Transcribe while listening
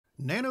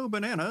Nano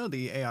Banana,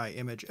 the AI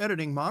image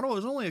editing model,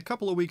 is only a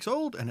couple of weeks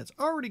old and it's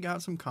already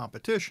got some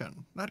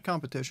competition. That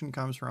competition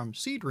comes from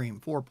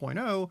Seedream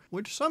 4.0,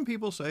 which some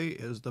people say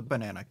is the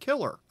banana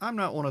killer. I'm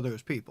not one of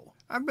those people.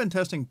 I've been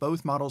testing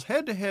both models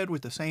head to head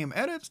with the same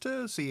edits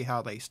to see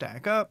how they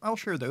stack up. I'll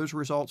share those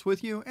results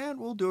with you and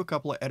we'll do a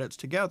couple of edits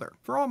together.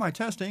 For all my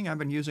testing, I've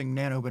been using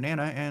Nano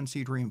Banana and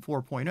Seedream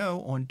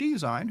 4.0 on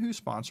Dzine,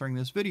 who's sponsoring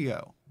this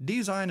video.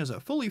 Dzine is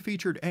a fully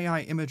featured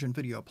AI image and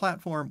video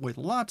platform with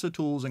lots of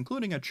tools,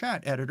 including a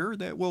chat editor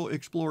that we'll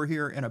explore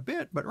here in a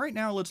bit, but right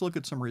now let's look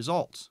at some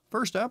results.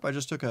 First up, I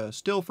just took a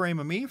still frame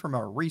of me from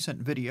a recent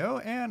video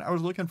and I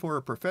was looking for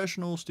a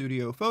professional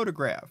studio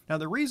photograph. Now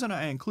the reason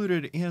I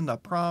included in the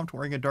prompt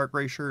wearing a dark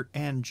gray shirt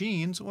and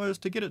jeans was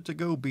to get it to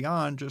go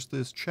beyond just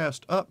this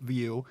chest up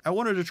view. I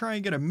wanted to try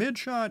and get a mid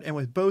shot, and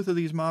with both of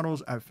these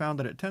models I've found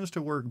that it tends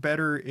to work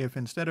better if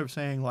instead of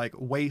saying like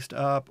waist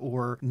up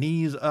or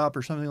knees up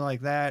or something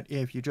like that,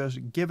 if you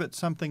just give it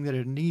something that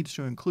it needs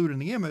to include in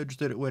the image,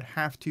 that it would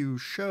have to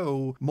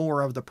show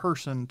more of the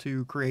person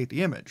to create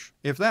the image,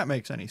 if that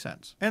makes any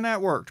sense. And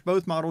that worked.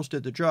 Both models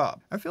did the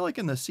job. I feel like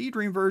in the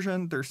Seedream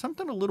version, there's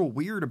something a little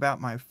weird about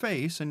my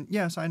face, and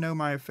yes, I know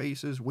my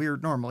face is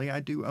weird normally,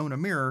 I do own a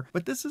mirror,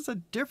 but this is a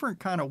different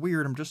kind of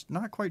weird. I'm just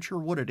not quite sure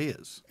what it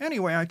is.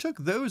 Anyway, I took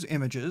those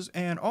images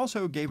and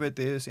also gave it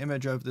this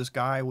image of this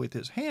guy with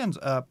his hands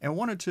up and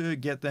wanted to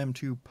get them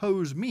to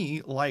pose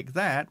me like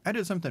that. I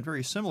did something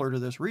very similar to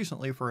this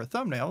recently for a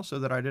thumbnail so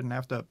that I didn't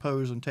have to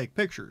pose and take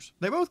pictures.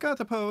 They both got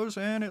the pose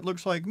and it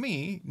looks like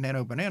me.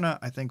 Nano Banana,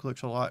 I think,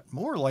 looks a lot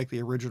more like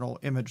the original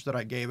image that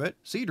I gave it.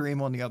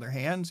 Seedream, on the other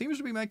hand, seems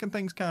to be making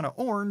things kind of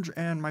orange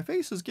and my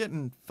face is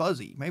getting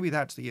fuzzy. Maybe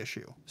that's the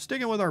issue.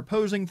 Sticking with our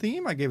posing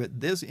theme, I gave it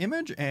this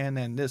image and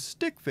then this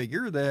stick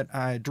figure that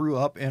I drew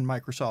up in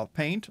Microsoft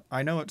Paint.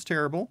 I know it's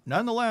terrible.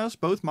 Nonetheless,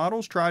 both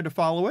models tried to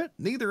follow it.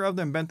 Neither of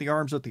them bent the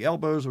arms at the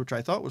elbows, which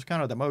I thought was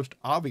kind of the most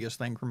obvious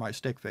thing for my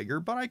stick figure,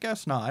 but I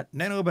guess not.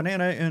 Nano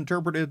Banana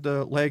interpreted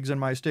the legs in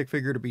my stick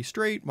figure to be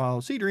straight,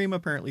 while Seedream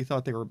apparently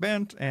thought they were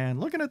bent, and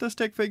looking at the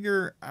stick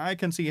figure, I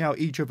can see how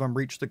each of them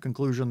reached the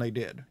conclusion they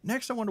did.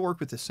 Next, I want to work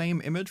with the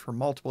same image for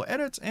multiple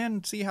edits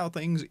and see how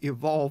things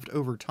evolved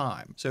over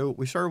time. So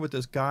we started with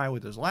this guy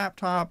with his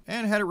laptop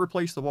and had it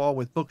replace the wall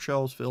with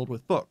bookshelves filled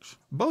with books.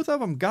 Both of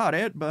them got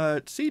it,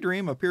 but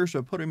Seedream appears to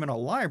have put him in a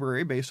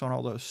library based on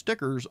all those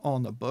stickers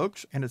on the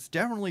books, and it's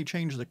definitely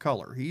changed the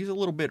color. He's a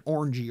little bit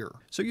orangier.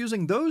 So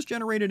using those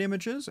generated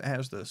images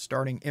as the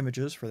starting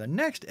images for the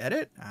next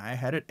edit, I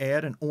had it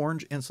add an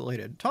orange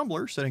insulated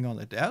tumbler sitting on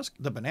the desk.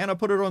 The banana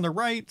put it on the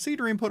right,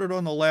 Seedream put it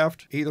on the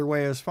left. Either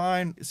way is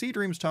fine.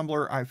 Seedream's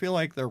tumbler, I feel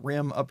like the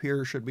rim up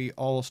here should be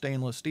all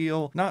stainless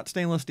steel, not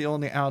stainless steel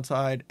on the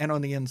outside and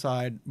on the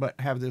inside, but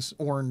have this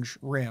orange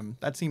rim.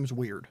 That seems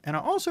weird. And I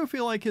also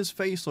feel like his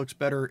face looks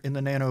better in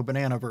the Nano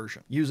Banana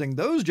version. Using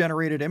those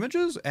generated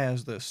images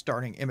as the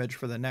starting image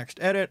for the next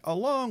edit,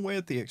 along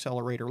with the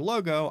accelerator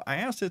logo, I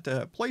asked it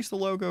to place the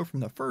logo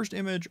from the first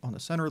image on the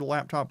center of the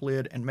laptop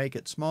lid and make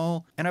it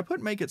small. And I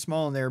put make it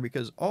small in there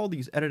because all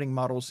these editing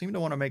models seem to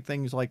want to make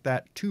things like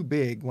that too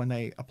big when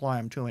they apply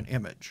them to an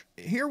image.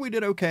 Here we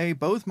did okay.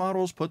 Both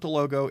models put the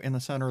logo in the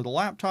center of the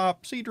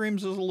laptop.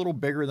 Seedream's is a little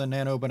bigger than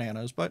Nano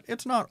Banana's, but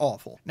it's not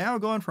awful. Now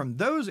going from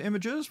those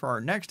images, for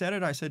our next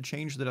edit, I said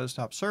change the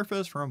desktop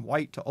surface from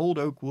white to old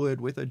oak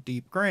wood with a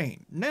deep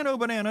grain. Nano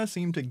Banana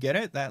seemed to get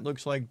it. That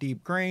looks like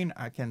deep grain.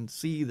 I can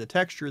see the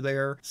texture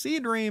there.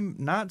 Seedream,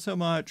 not so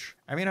much.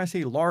 I mean, I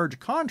see large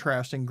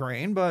contrasting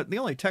grain, but the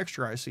only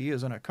texture I see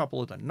is in a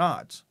couple of the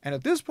knots. And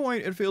at this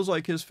point, it feels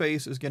like his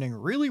face is getting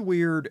really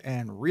weird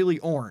and really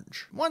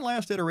orange. One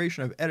last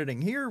iteration of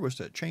editing here was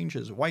to change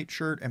his white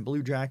shirt and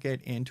blue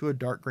jacket into a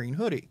dark green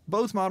hoodie.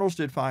 Both models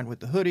did fine with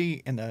the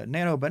hoodie. In the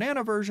Nano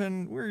Banana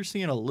version, we're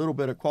seeing a little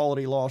bit of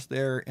quality loss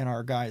there in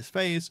our guy's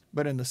face,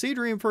 but in the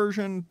Seedream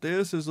version,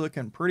 this is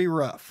looking pretty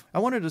rough. I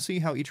wanted to see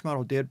how each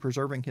model did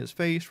preserving his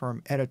face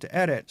from edit to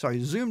edit, so I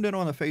zoomed in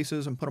on the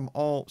faces and put them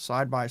all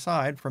side by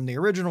side from the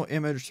original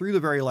image through the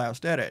very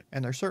last edit.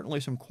 And there's certainly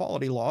some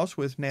quality loss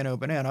with Nano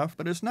Banana,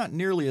 but it's not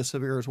nearly as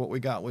severe as what we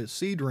got with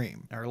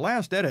Seedream. Our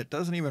last edit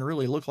doesn't even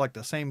really look like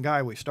the same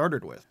guy we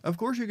started with. Of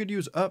course, you could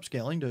use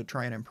upscaling to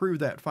try and improve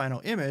that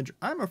final image.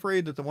 I'm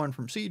afraid that the one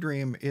from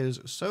Seedream is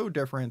so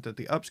different that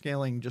the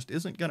upscaling just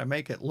isn't going to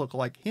make it look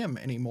like him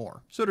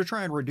anymore. So to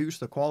try and reduce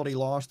the quality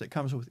loss that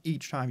comes with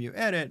each time you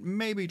edit,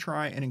 maybe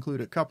try and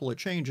include a couple of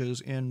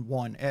changes in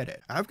one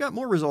edit. I've got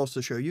more results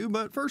to show you,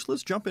 but first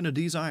let's jump into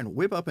Dzine,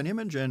 whip up an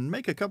image, and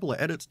make a couple of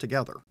edits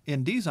together.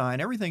 In Dzine,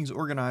 everything's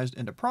organized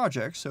into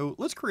projects, so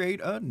let's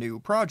create a new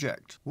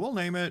project. We'll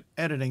name it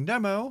Editing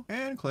Demo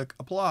and click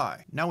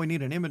Apply. Now we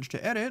need an image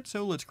to edit,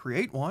 so let's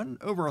create one.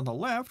 Over on the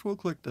left, we'll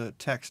click the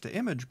Text to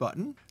Image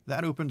button.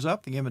 That opens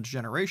up the image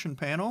generation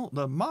panel.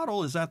 The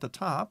model is at the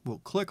top. We'll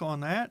click on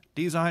that.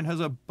 Dzine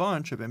has a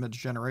bunch of image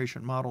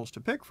generation models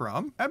to pick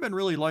from. I've been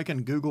really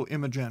liking Google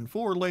Imagen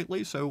 4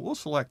 lately, so we'll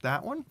select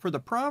that one. For the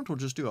prompt, we'll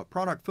just do a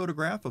product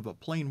photograph of a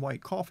plain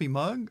white coffee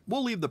mug.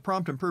 We'll leave the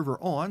prompt improver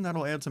on.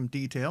 That'll add some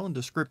detail and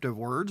descriptive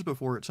words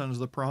before it sends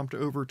the prompt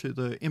over to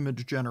the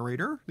image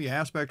generator. The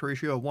aspect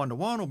ratio of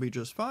 1:1 will be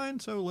just fine,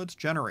 so let's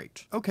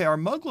generate. Okay, our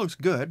mug looks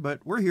good, but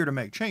we're here to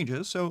make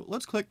changes, so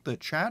let's click the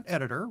chat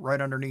editor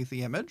right underneath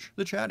the image.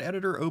 The chat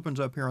editor opens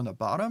up here on the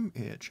bottom.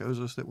 It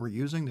shows us that we're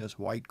using this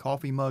white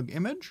coffee mug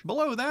image.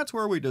 Below that's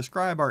where we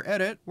describe our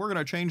edit. We're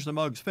going to change the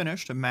mug's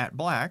finish to matte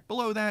black.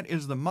 Below that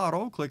is the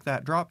model. Click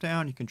that drop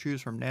down. You can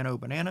choose from Nano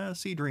Banana,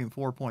 Seedream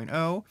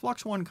 4.0,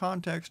 Flux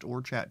Kontext,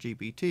 or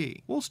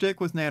ChatGPT. We'll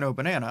stick with Nano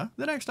Banana.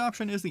 The next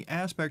option is the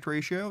aspect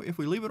ratio. If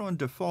we leave it on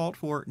default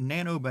for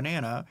Nano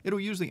Banana, it'll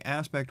use the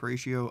aspect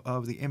ratio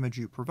of the image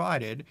you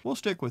provided. We'll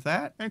stick with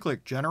that and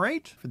click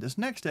generate. For this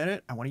next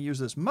edit, I want to use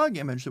this mug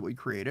image that we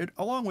created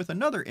along with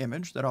another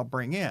image that I'll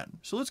bring in.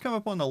 So let's come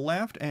up on the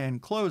left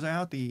and close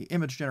out the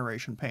image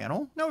generation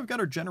panel. Now we've got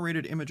our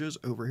generated images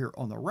over here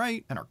on the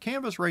right and our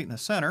canvas right in the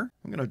center.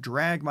 I'm going to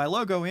drag my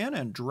logo in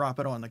and drop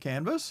it on the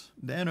canvas.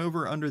 Then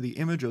over under the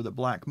image of the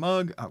black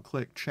mug, I'll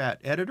click chat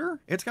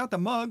editor. It's got the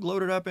mug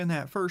loaded up in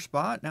that first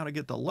spot. Now to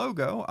get the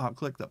logo, I'll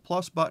click the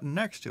plus button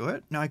next to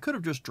it. Now I could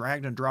have just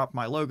dragged and dropped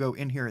my logo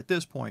in here at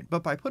this point,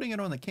 but by putting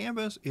it on the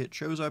canvas, it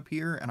shows up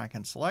here and I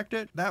can select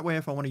it. That way,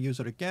 if I want to use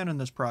it again in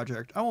this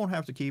project, I won't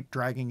have to keep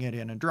dragging it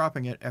in and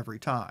dropping it every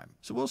time.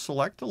 So we'll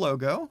select the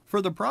logo.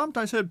 For the prompt,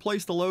 I said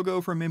place the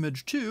logo from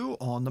image 2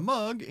 on the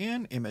mug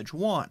in image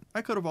 1.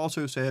 I could have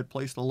also said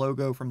place the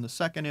logo from the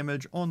second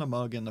image on the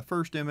mug in the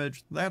first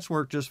image. That's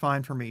worked just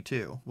fine for me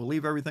too. We'll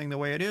leave everything the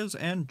way it is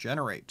and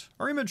generate.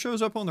 Our image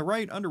shows up on the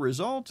right under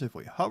results. If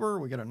we hover,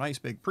 we get a nice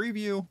big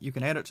preview. You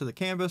can add it to the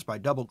canvas by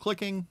double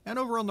clicking. And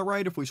over on the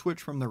right, if we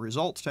switch from the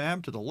results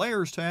tab to the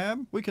layers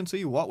tab, we can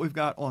see what we've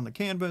got on the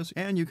canvas,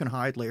 and you can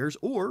hide layers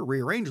or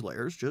rearrange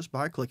layers just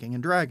by clicking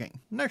and dragging.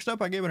 Next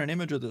up, I gave it an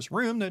image of this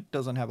room that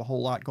doesn't have a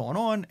whole lot going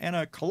on and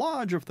a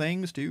collage of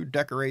things to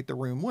decorate the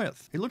room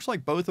with. It looks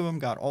like both of them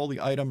got all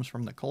the items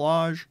from the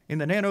collage. In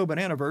the Nano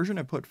Banana version,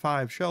 it put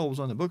 5 shelves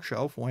on the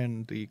bookshelf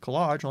when the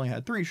collage only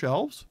had 3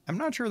 shelves. I'm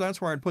not sure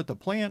that's where I'd put the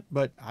plant,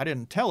 but I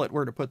didn't tell it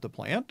where to put the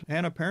plant,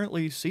 and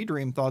apparently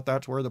Seedream thought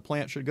that's where the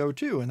plant should go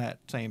too, in that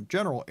same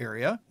general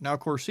area. Now, of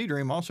course,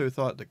 Seedream also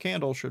thought the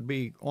candle should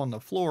be on the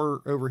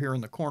floor over here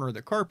in the corner of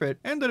the carpet,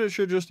 and that it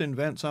should just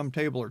invent some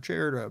table or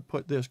chair to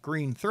put this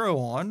green throw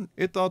on.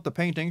 It thought the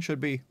painting should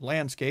be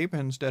landscape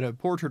instead of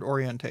portrait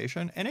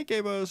orientation, and it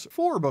gave us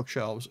 4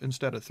 bookshelves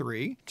instead of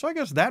 3. So I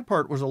guess that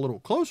part was a little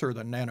closer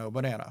than Nano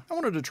Banana. I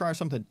wanted to try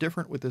something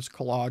different with this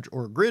collage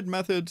or grid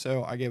method,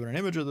 so I gave it an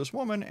image of this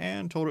woman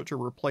and told it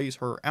to replace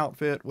her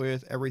outfit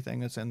with everything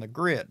that's in the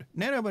grid.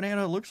 Nano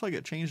Banana looks like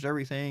it changed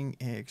everything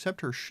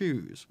except her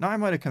shoes. Now I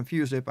might have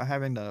confused it by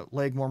having the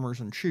leg warmers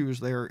and shoes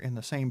there in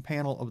the same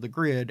panel of the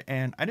grid,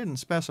 and I didn't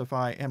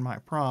specify in my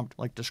prompt,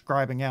 like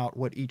describing out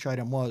what each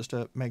item was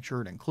to make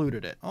sure it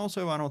included it.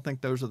 Also, I don't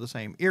think those are the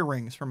same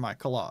earrings from my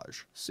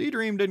collage.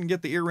 Seedream didn't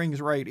get the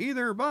earrings right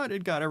either, but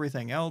it got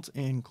everything else,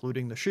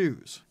 including the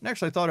shoes.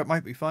 Next, I thought it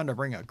might be fun to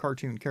bring a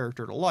cartoon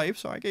character to life,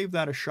 so I gave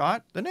that a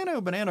shot. The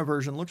Nano Banana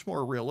version looks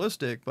more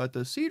realistic, but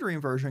the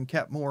Seedream version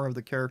kept more of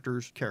the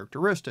character's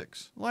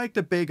characteristics, like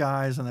the big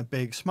eyes and the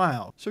big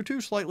smile. So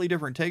 2 slightly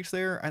different takes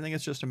there. I think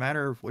it's just a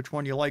matter of which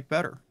one you like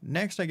better.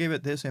 Next, I gave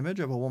it this image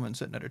of a woman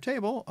sitting at a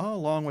table,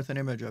 along with an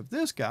image of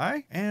this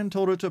guy, and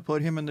told it to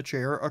put him in the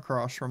chair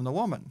across from the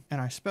woman.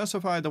 And I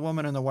specified the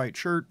woman in the white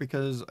shirt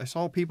because I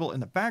saw people in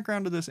the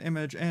background of this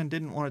image and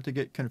didn't want it to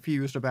get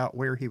confused about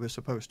where he was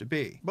supposed to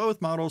be.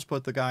 Both models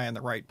put the guy in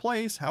the right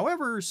place.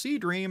 However,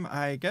 Seedream,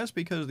 I guess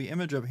because the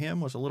image of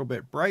him was a little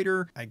bit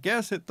brighter, I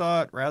guess it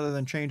thought rather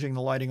than changing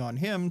the lighting on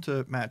him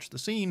to match the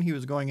scene he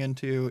was going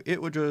into,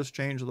 it would just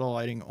change the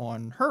lighting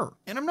on her.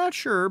 And I'm not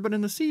sure, but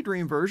in the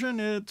Seedream version,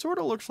 it sort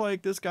of looks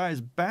like this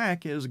guy's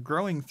back is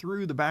growing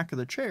through the back of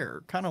the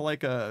chair, kind of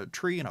like a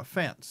tree in a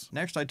fence.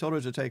 Next, I told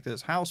her to take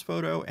this house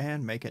photo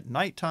and make it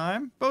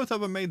nighttime. Both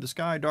of them made the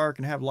sky dark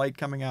and have light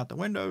coming out the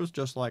windows,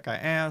 just like I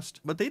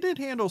asked, but they did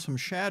handle some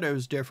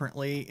shadows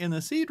differently. In the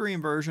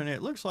Seedream version,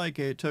 it looks like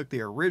it took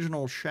the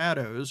original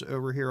shadows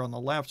over here on the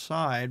left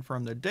side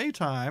from the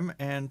daytime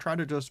and tried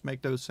to just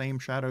make those same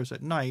shadows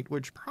at night,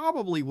 which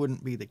probably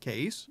wouldn't be the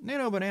case.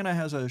 Nano Banana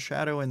has a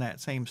shadow in that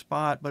same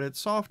spot, but it's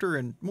softer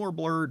and more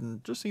blurred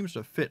and just seems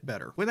to fit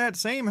better. With that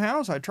same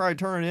house, I tried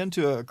turning it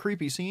into a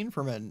creepy scene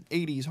from an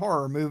 80s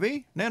horror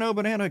movie. Nano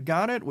Banana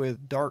got it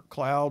with dark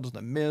clouds,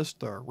 the mist,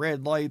 the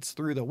red lights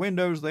through the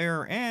windows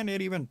there, and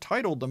it even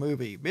titled the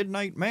movie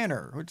Midnight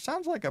Manor, which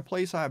sounds like a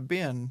place I've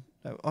been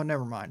Oh,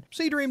 never mind.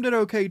 Seedream did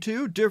okay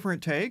too,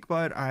 different take,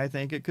 but I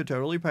think it could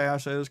totally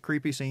pass as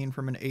creepy scene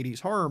from an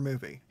 80s horror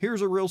movie.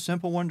 Here's a real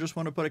simple one, just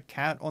want to put a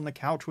cat on the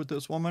couch with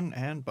this woman,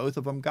 and both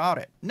of them got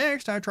it.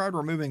 Next, I tried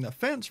removing the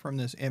fence from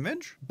this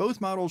image.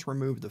 Both models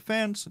removed the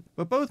fence,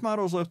 but both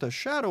models left the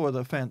shadow of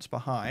the fence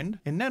behind.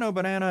 In Nano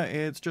Banana,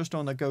 it's just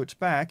on the goat's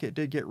back. It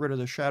did get rid of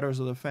the shadows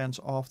of the fence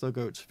off the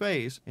goat's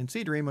face. In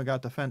Seedream, I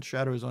got the fence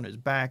shadows on his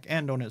back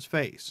and on his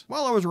face.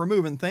 While I was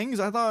removing things,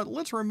 I thought,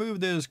 let's remove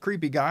this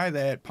creepy guy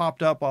that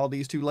popped up while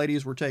these two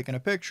ladies were taking a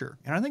picture.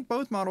 And I think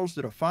both models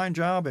did a fine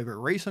job of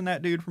erasing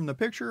that dude from the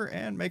picture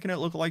and making it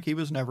look like he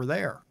was never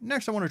there.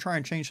 Next, I want to try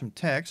and change some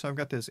text. So I've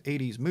got this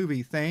 80s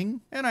movie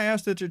thing, and I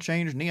asked it to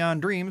change Neon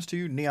Dreams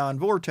to Neon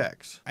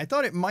Vortex. I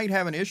thought it might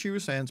have an issue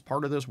since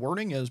part of this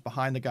wording is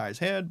behind the guy's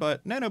head,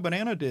 but Nano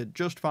Banana did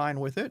just fine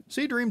with it.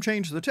 Seedream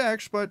changed the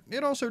text, but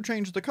it also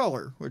changed the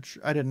color, which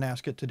I didn't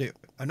ask it to do.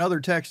 Another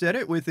text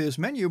edit with this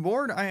menu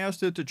board, I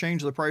asked it to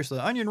change the price of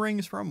the onion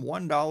rings from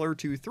 $1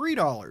 to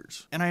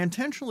 $3. And I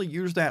intentionally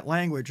used that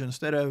language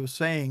instead of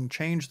saying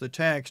change the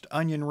text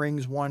onion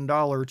rings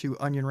 $1 to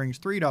onion rings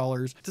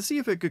 $3 to see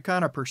if it could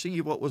kind of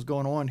perceive what was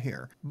going on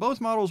here.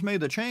 Both models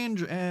made the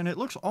change and it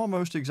looks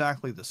almost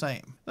exactly the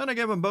same. Then I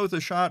gave them both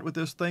a shot with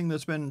this thing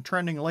that's been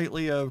trending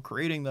lately of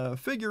creating the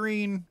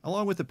figurine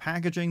along with the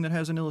packaging that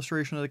has an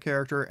illustration of the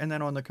character, and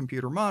then on the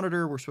computer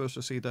monitor we're supposed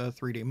to see the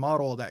 3D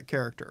model of that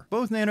character.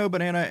 Both Nano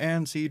Banana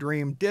and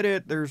Seedream did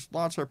it. There's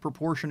lots of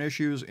proportion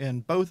issues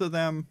in both of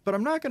them, but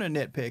I'm not going to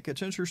nitpick.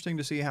 It's interesting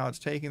to see how it's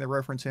taking the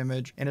reference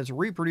image and it's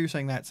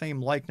reproducing that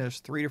same likeness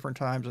 3 different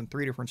times in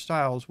 3 different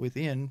styles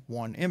within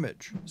one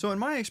image. So in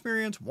my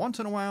experience, once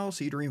in a while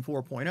Seedream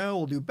 4.0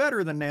 will do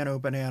better than Nano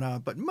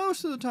Banana, but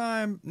most of the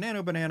time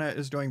Nano Banana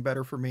is doing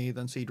better for me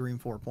than Seedream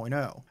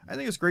 4.0. I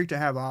think it's great to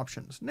have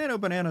options. Nano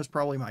Banana is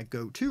probably my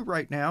go-to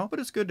right now, but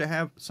it's good to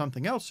have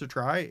something else to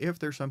try if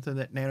there's something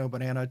that Nano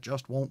Banana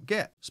just won't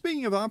get.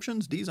 Speaking of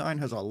options, Dzine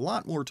has a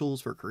lot more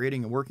tools for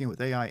creating and working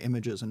with AI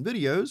images and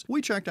videos.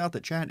 We checked out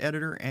the chat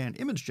editor and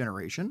image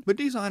generation, but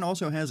Dzine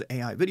also has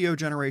AI video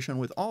generation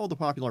with all the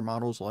popular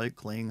models like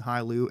Kling,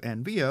 Hailu,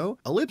 and Veo,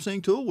 a lip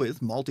sync tool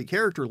with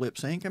multi-character lip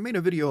sync. I made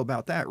a video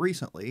about that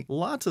recently.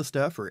 Lots of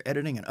stuff for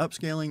editing and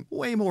upscaling,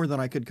 way more than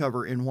I could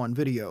cover in one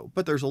video,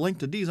 but there's a link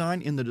to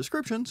Dzine in the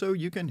description so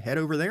you can head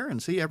over there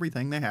and see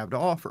everything they have to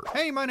offer.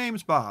 Hey, my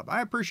name's Bob.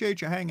 I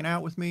appreciate you hanging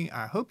out with me.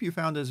 I hope you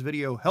found this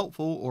video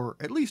helpful or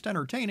at least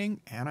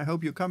entertaining, and I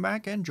hope you come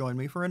back and join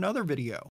me for another video.